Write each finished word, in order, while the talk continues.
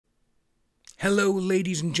Hello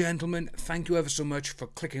ladies and gentlemen, thank you ever so much for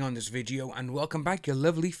clicking on this video and welcome back your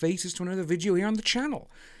lovely faces to another video here on the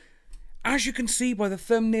channel. As you can see by the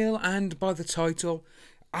thumbnail and by the title,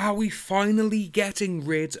 are we finally getting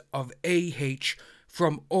rid of AH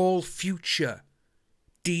from all future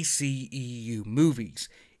DCEU movies?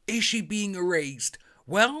 Is she being erased?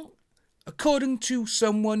 Well, according to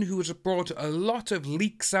someone who has brought a lot of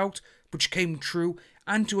leaks out which came true,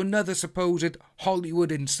 and to another supposed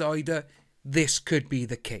Hollywood insider, this could be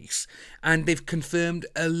the case, and they've confirmed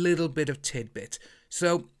a little bit of tidbit.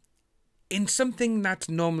 So, in something that's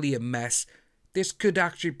normally a mess, this could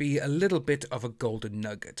actually be a little bit of a golden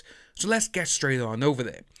nugget. So let's get straight on over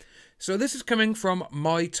there. So this is coming from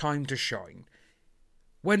My Time to Shine.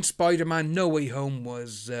 When Spider-Man No Way Home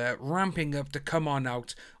was ramping up to come on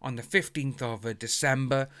out on the 15th of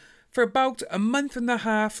December, for about a month and a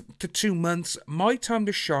half to 2 months, My Time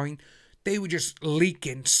to Shine, they were just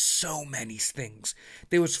leaking so many things.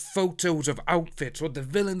 There was photos of outfits, what the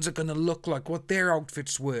villains are going to look like, what their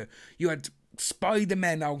outfits were. You had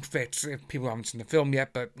Spider-Man outfits. People haven't seen the film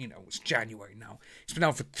yet, but, you know, it's January now. It's been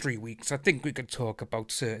out for 3 weeks. I think we could talk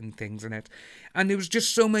about certain things in it. And there was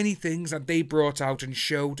just so many things that they brought out and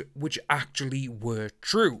showed which actually were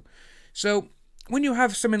true. So, when you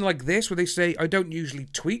have something like this, where they say, I don't usually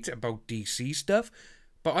tweet about DC stuff,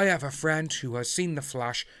 but I have a friend who has seen The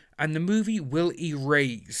Flash, and the movie will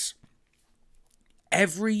erase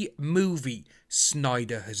every movie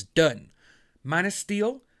Snyder has done. Man of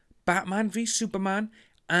Steel, Batman v Superman,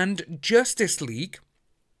 and Justice League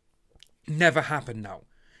never happened now.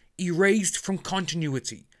 Erased from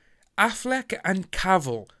continuity. Affleck and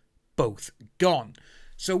Cavill, both gone.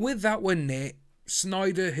 So with that one there,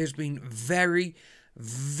 Snyder has been very,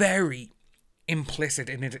 very implicit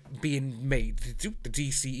in it being made, the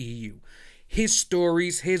DCEU. His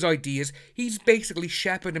stories, his ideas, he's basically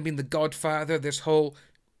shepherded and been the godfather of this whole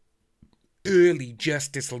early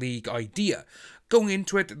Justice League idea. Going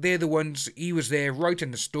into it, they're the ones, he was there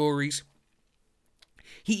writing the stories.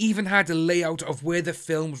 He even had a layout of where the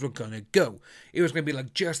films were going to go. It was going to be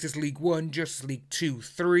like Justice League 1, Justice League 2,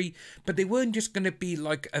 3, but they weren't just going to be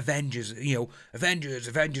like Avengers, you know,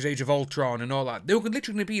 Avengers Age of Ultron and all that. They were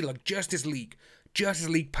literally going to be like Justice League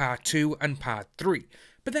Part 2 and Part 3.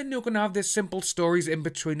 But then they were going to have these simple stories in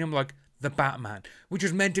between them like The Batman, which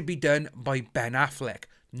was meant to be done by Ben Affleck,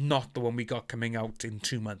 not the one we got coming out in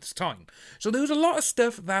 2 months' time. So there was a lot of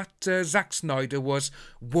stuff that Zack Snyder was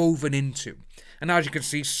woven into. And as you can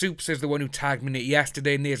see, Soups is the one who tagged me in it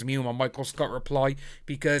yesterday, and there's me and my Michael Scott reply,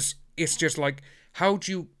 because it's just like, how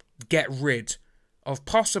do you get rid of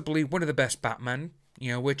possibly one of the best Batman,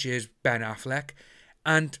 you know, which is Ben Affleck,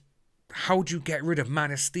 and how do you get rid of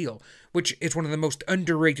Man of Steel, which is one of the most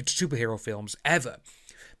underrated superhero films ever?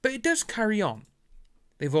 But it does carry on.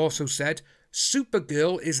 They've also said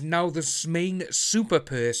Supergirl is now the main super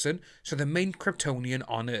person, so the main Kryptonian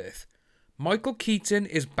on Earth. Michael Keaton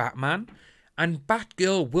is Batman, and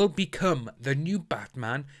Batgirl will become the new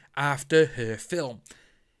Batman after her film.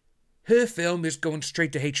 Her film is going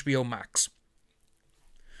straight to HBO Max.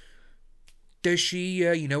 Does she,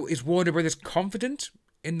 is Warner Brothers confident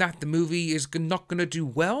in that the movie is not going to do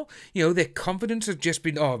well? You know, their confidence has just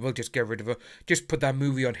been, oh, we'll just get rid of her. Just put that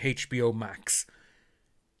movie on HBO Max.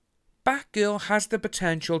 Batgirl has the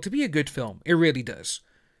potential to be a good film. It really does.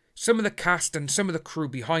 Some of the cast and some of the crew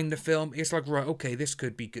behind the film, it's like, right, okay, this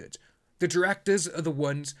could be good. The directors are the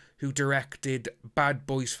ones who directed Bad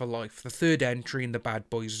Boys for Life, the third entry in the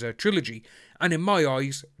Bad Boys trilogy. And in my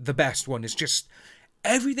eyes, the best one is just,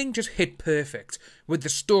 everything just hit perfect. With the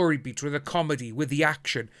story beats, with the comedy, with the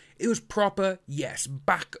action. It was proper, yes,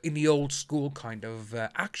 back in the old school kind of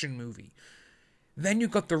action movie. Then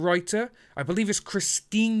you've got the writer, I believe it's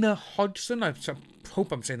Christina Hodgson, I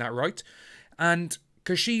hope I'm saying that right. And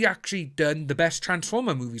because she actually done the best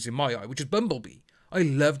Transformer movies in my eye, which is Bumblebee. I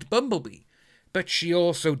loved Bumblebee. But she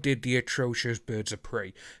also did the atrocious Birds of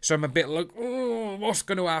Prey. So I'm a bit like, oh, what's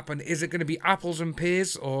going to happen? Is it going to be apples and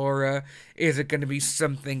pears? Or is it going to be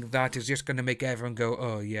something that is just going to make everyone go,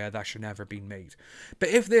 oh yeah, that should never be made? But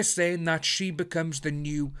if they're saying that she becomes the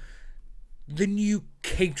new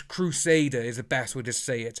Caped Crusader, is the best way to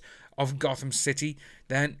say it, of Gotham City,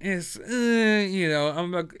 then it's,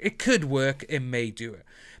 I'm like, it could work, it may do it.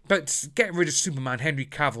 But get rid of Superman, Henry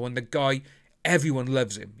Cavill, and the guy, everyone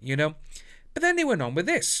loves him, you know? But then they went on with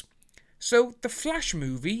this. So the Flash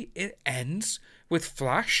movie, it ends with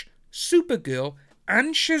Flash, Supergirl,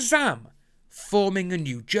 and Shazam forming a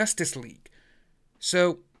new Justice League.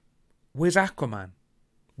 So, where's Aquaman?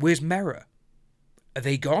 Where's Mera? Are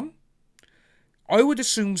they gone? I would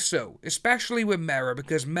assume so, especially with Mera,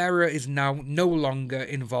 because Mera is now no longer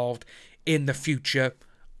involved in the future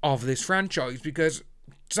of this franchise, because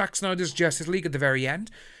Zack Snyder's Justice League at the very end,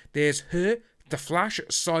 there's her, the Flash,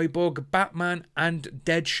 Cyborg, Batman, and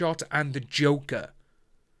Deadshot, and the Joker.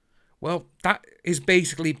 Well, that is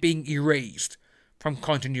basically being erased from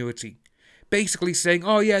continuity. Basically saying,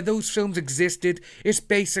 oh yeah, those films existed. It's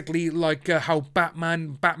basically like how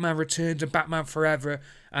Batman Returns, and Batman Forever,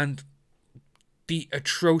 and the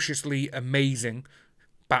atrociously amazing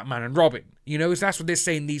Batman and Robin. You know, that's what they're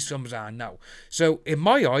saying these films are now. So, in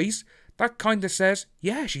my eyes, that kind of says,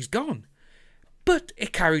 yeah, she's gone. But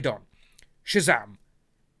it carried on. Shazam.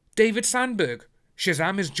 David Sandberg.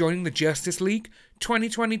 Shazam is joining the Justice League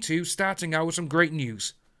 2022, starting out with some great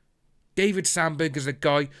news. David Sandberg is a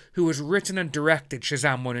guy who has written and directed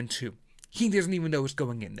Shazam 1 and 2. He doesn't even know what's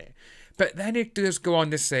going in there. But then it does go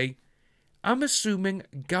on to say, I'm assuming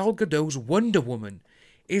Gal Gadot's Wonder Woman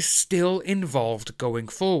is still involved going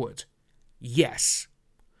forward. Yes.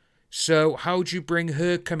 So how do you bring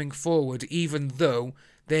her coming forward even though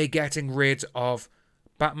they're getting rid of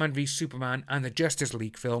Batman v Superman and the Justice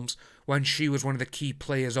League films when she was one of the key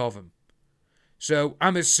players of them? So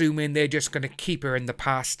I'm assuming they're just going to keep her in the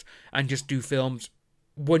past and just do films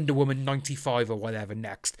Wonder Woman 95 or whatever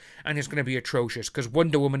next. And it's going to be atrocious because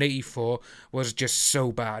Wonder Woman 84 was just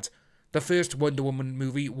so bad. The first Wonder Woman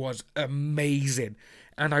movie was amazing.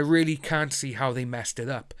 And I really can't see how they messed it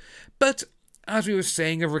up. But as we were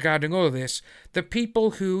saying regarding all of this, the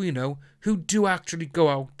people who, you know, who do actually go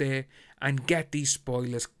out there and get these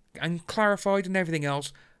spoilers and clarified and everything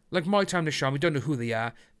else, like My Time to Shine, we don't know who they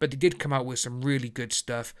are, but they did come out with some really good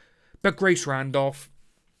stuff. But Grace Randolph,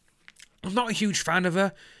 I'm not a huge fan of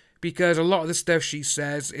her, because a lot of the stuff she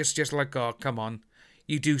says, it's just like, oh, come on.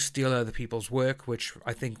 You do steal other people's work, which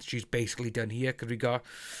I think she's basically done here, because we got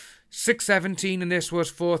 6:17 and this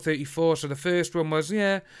was 4:34, so the first one was,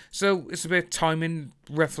 yeah, so it's a bit timing,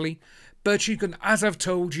 roughly. But you can, as I've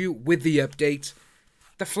told you with the update,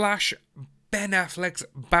 The Flash, Ben Affleck's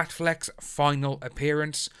Batfleck's final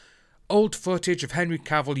appearance, old footage of Henry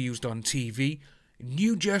Cavill used on TV,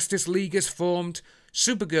 new Justice League is formed,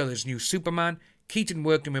 Supergirl is new Superman, Keaton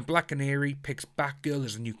working with Black Canary picks Batgirl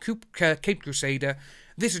as a new Cape Crusader,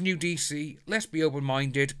 this is new DC, let's be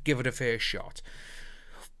open-minded, give it a fair shot.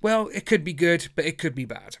 Well, it could be good, but it could be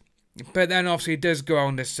bad. But then obviously it does go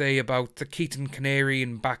on to say about the Keaton Canary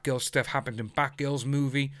and Batgirl stuff happened in Batgirl's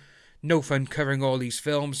movie. No fun covering all these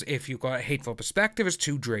films if you've got a hateful perspective, it's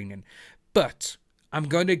too draining. But I'm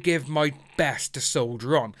going to give my best to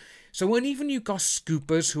soldier on. So when even you got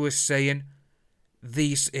scoopers who are saying,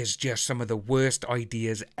 this is just some of the worst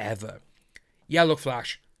ideas ever. Yeah, look,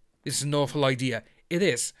 Flash, this is an awful idea. It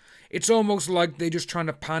is. It's almost like they're just trying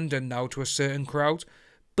to pander now to a certain crowd.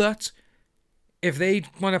 But if they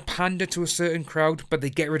want to pander to a certain crowd, but they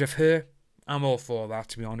get rid of her, I'm all for that,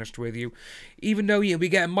 to be honest with you. Even though, yeah, we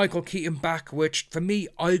get Michael Keaton back, which, for me,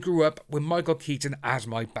 I grew up with Michael Keaton as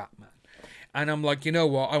my Batman. And I'm like, you know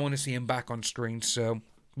what, I want to see him back on screen, so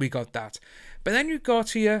we got that. But then you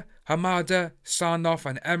got here Hamada, Sarnoff,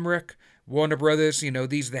 and Emmerich, Warner Brothers, you know,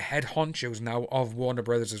 these are the head honchos now of Warner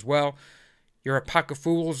Brothers as well. You're a pack of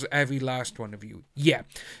fools, every last one of you. Yeah,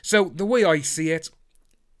 so the way I see it,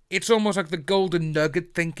 it's almost like the golden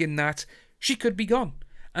nugget thinking that she could be gone.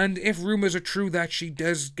 And if rumours are true that she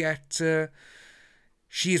does get,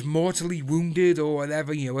 she is mortally wounded or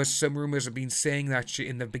whatever, you know, as some rumours have been saying that she,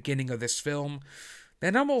 in the beginning of this film,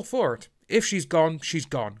 then I'm all for it. If she's gone, she's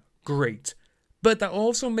gone. Great. But that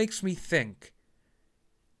also makes me think,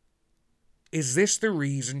 is this the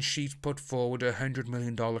reason she's put forward a $100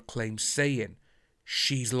 million claim saying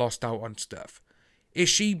she's lost out on stuff? Is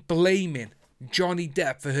she blaming Johnny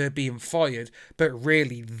Depp for her being fired, but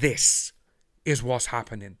really this is what's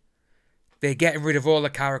happening? They're getting rid of all the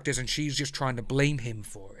characters and she's just trying to blame him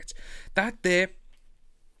for it. That there,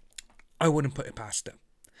 I wouldn't put it past her.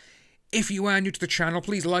 If you are new to the channel,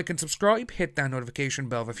 please like and subscribe, hit that notification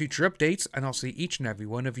bell for future updates, and I'll see each and every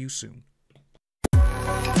one of you soon.